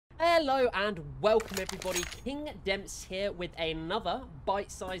Hello and welcome everybody, King Dempz here with another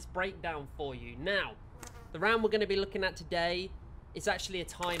bite-sized breakdown for you. Now, the round we're going to be looking at today is actually a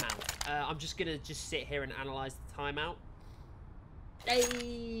timeout. I'm just going to sit here and analyse the timeout.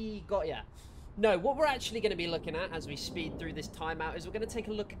 Hey, got ya. No, what we're actually going to be looking at as we speed through this timeout is we're going to take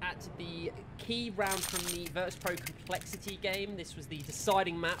a look at the key round from the Virtus Pro Complexity game. This was the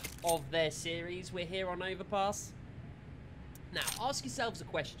deciding map of their series. We're here on Overpass. Now, ask yourselves a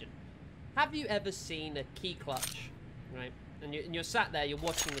question. Have you ever seen a key clutch, right? And you're sat there, you're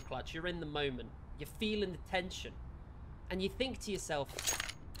watching the clutch, you're in the moment, you're feeling the tension, and you think to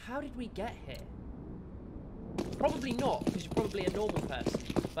yourself, how did we get here? Probably not, because you're probably a normal person.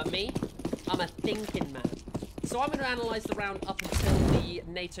 But me, I'm a thinking man. So I'm going to analyse the round up until the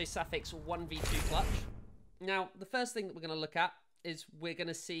NaToSaphiX 1v2 clutch. Now, the first thing that we're going to look at is we're going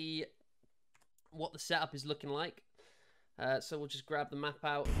to see what the setup is looking like. So we'll just grab the map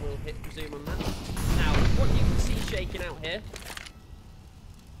out and we'll hit zoom on that. Now, what you can see shaking out here,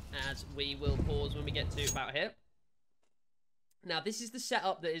 as we will pause when we get to about here. Now, this is the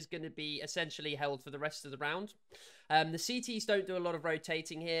setup that is going to be essentially held for the rest of the round. The CTs don't do a lot of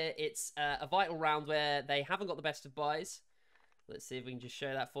rotating here. It's a vital round where they haven't got the best of buys. Let's see if we can just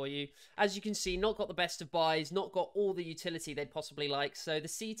show that for you. As you can see, not got the best of buys, not got all the utility they'd possibly like. So the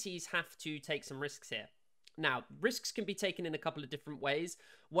CTs have to take some risks here. Now, risks can be taken in a couple of different ways.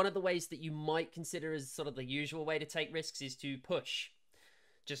 One of the ways that you might consider as sort of the usual way to take risks is to push.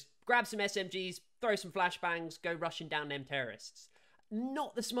 Just grab some SMGs, throw some flashbangs, go rushing down them terrorists.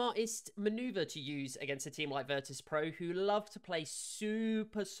 Not the smartest maneuver to use against a team like Virtus Pro, who love to play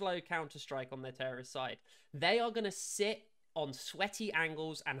super slow Counter-Strike on their terrorist side. They are going to sit on sweaty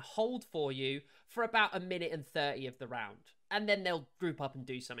angles and hold for you for about 1 minute and 30 of the round. And then they'll group up and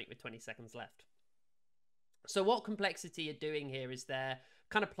do something with 20 seconds left. So what Complexity are doing here is they're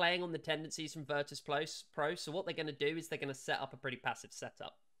kind of playing on the tendencies from Virtus Pro. So what they're going to do is they're going to set up a pretty passive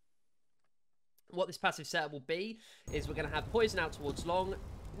setup. What this passive setup will be is we're going to have Poison out towards long.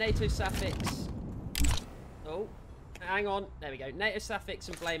 NaToSaphiX. Oh, hang on. There we go. NaToSaphiX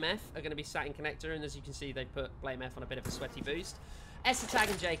and BlameF are going to be sat in connector. And as you can see, they put BlameF on a bit of a sweaty boost. ESL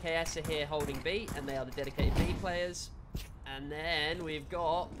and JKS are here holding B. And they are the dedicated B players. And then we've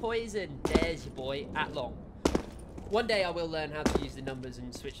got Poison. There's your boy at long. One day I will learn how to use the numbers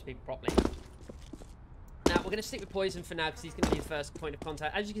and switch to people properly. Now, we're going to stick with Poison for now because he's going to be the first point of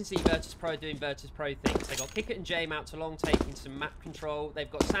contact. As you can see, Virtus Pro doing Virtus Pro things. They've got Kickert and Jame out to long, taking some map control. They've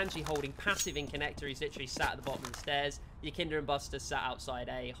got Sanji holding passive in connector. He's literally sat at the bottom of the stairs. Your Kinder and Buster sat outside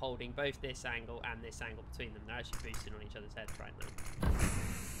A, holding both this angle and this angle between them. They're actually boosting on each other's heads right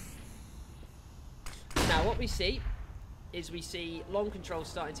now. Now, what we see is we see long control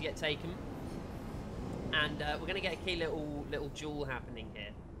starting to get taken. And we're going to get a key little duel happening here.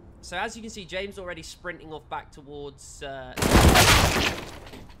 So as you can see, James already sprinting off back towards...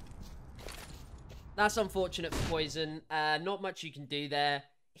 That's unfortunate for Poison. Not much you can do there.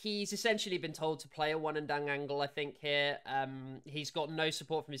 He's essentially been told to play a one and done angle, I think, here. He's got no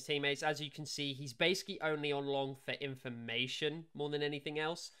support from his teammates. As you can see, he's basically only on long for information more than anything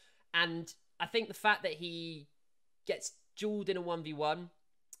else. And I think the fact that he gets dueled in a 1v1...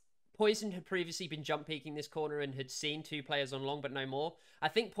 Poison had previously been jump peeking this corner and had seen 2 players on long, but no more. I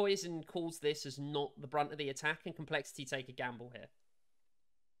think Poison calls this as not the brunt of the attack, and Complexity take a gamble here.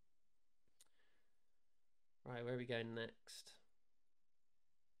 Right, where are we going next?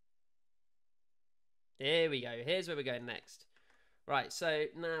 Here we go. Here's where we're going next. Right, so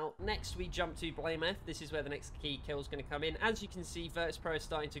now next we jump to BlameF. This is where the next key kill is going to come in. As you can see, Virtus Pro is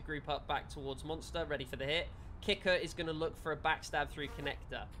starting to group up back towards Monster, ready for the hit. Kicker is going to look for a backstab through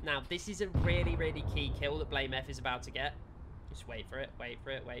connector. Now, this is a really, really key kill that BlameF is about to get. Just wait for it, wait for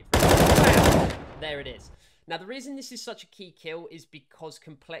it, wait for it. Bam! There it is. Now, the reason this is such a key kill is because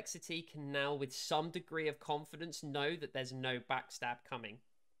Complexity can now, with some degree of confidence, know that there's no backstab coming.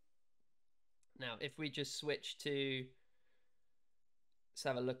 Now, if we just switch to... Let's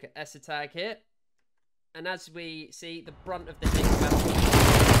have a look at ESL here. And as we see, the brunt of the hit...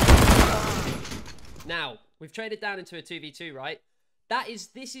 Now, we've traded down into a 2v2, right?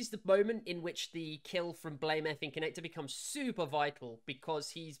 This is the moment in which the kill from BlameF in connector becomes super vital because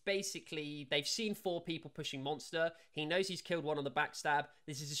he's basically... They've seen 4 people pushing Monster. He knows he's killed 1 on the backstab.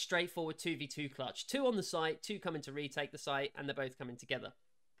 This is a straightforward 2v2 clutch. 2 on the site, 2 coming to retake the site, and they're both coming together.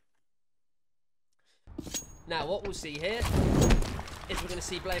 Now, what we'll see here is we're going to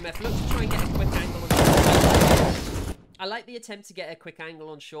see BlameF look to try and get a quick angle on short. I like the attempt to get a quick angle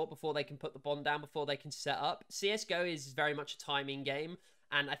on short before they can put the bomb down, before they can set up. CSGO is very much a timing game,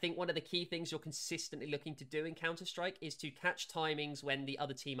 And I think one of the key things you're consistently looking to do in Counter-Strike is to catch timings when the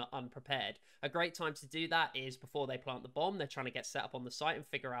other team are unprepared. A great time to do that is before they plant the bomb. They're trying to get set up on the site and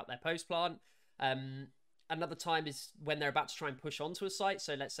figure out their post-plant. Another time is when they're about to try and push onto a site.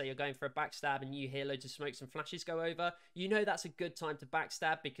 So let's say you're going for a backstab and you hear loads of smokes and flashes go over. You know that's a good time to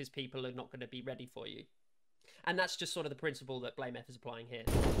backstab because people are not going to be ready for you. And that's just sort of the principle that BlameF is applying here.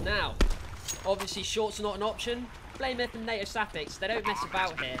 Now, obviously short's not an option. BlameF and NaToSaphiX, they don't mess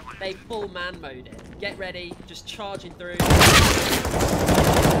about here. They full man mode it. Get ready, just charging through.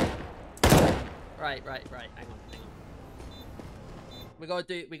 Right. Hang on. We gotta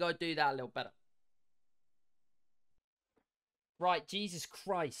do that a little better. Right, Jesus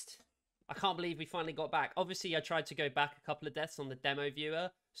Christ. I can't believe we finally got back. Obviously, I tried to go back a couple of deaths on the demo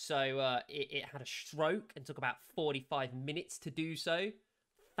viewer, so it had a stroke and took about 45 minutes to do so.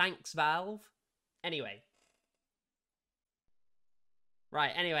 Thanks, Valve. Anyway.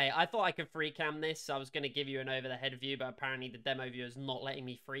 Right, anyway, I thought I could free cam this. I was going to give you an over-the-head view, but apparently the demo viewer is not letting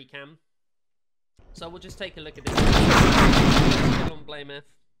me free cam. So we'll just take a look at this on BlameF.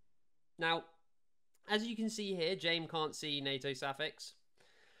 Now, as you can see here, James can't see NaToSaphiX,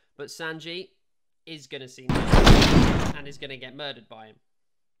 but Sanji is going to see Nato and is going to get murdered by him.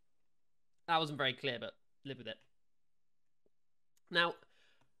 That wasn't very clear, but live with it. Now,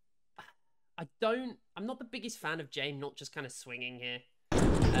 I'm not the biggest fan of James not just kind of swinging here.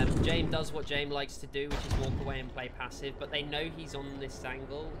 James does what James likes to do, which is walk away and play passive, but they know he's on this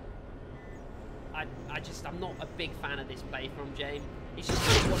angle. I'm not a big fan of this play from James. He's just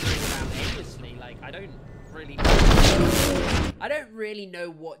kind of wandering around aimlessly. Like, I don't really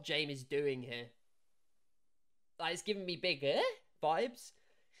know what James is doing here. Like, it's giving me big vibes.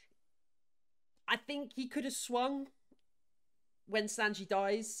 I think he could have swung when Sanji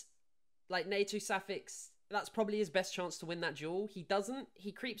dies. Like, NaToSaphiX, that's probably his best chance to win that duel. He doesn't.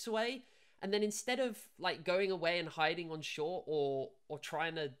 He creeps away. And then instead of, like, going away and hiding on short or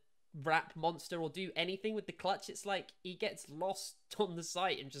trying to wrap monster or do anything with the clutch, it's like he gets lost on the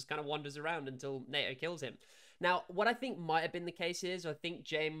site and just kind of wanders around until Nato kills him. Now, what I think might have been the case is I think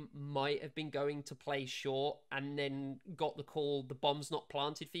James might have been going to play short and then got the call, the bomb's not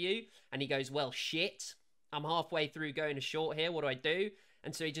planted for you. And he goes, well, shit, I'm halfway through going to short here. What do I do?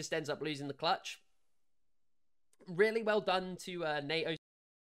 And so he just ends up losing the clutch. Really well done to Nato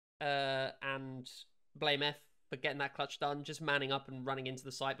and BlameF for getting that clutch done, just manning up and running into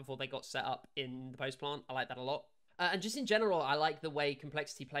the site before they got set up in the post plant. I like that a lot. And just in general, I like the way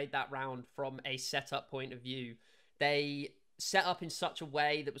Complexity played that round from a setup point of view. They set up in such a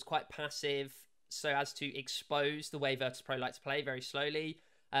way that was quite passive so as to expose the way Virtus Pro like to play very slowly.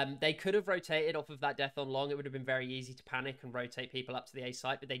 They could have rotated off of that death on long. It would have been very easy to panic and rotate people up to the A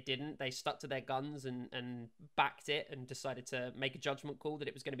site, but they didn't. They stuck to their guns and backed it and decided to make a judgment call that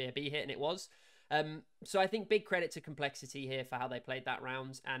it was going to be a B hit, and it was. So I think big credit to Complexity here for how they played that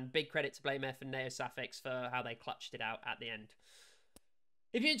round, and big credit to BlameF and NaToSaphiX for how they clutched it out at the end.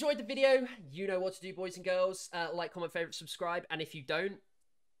 If you enjoyed the video, you know what to do, boys and girls. Like, comment, favorite, subscribe, and if you don't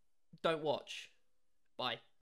watch. Bye.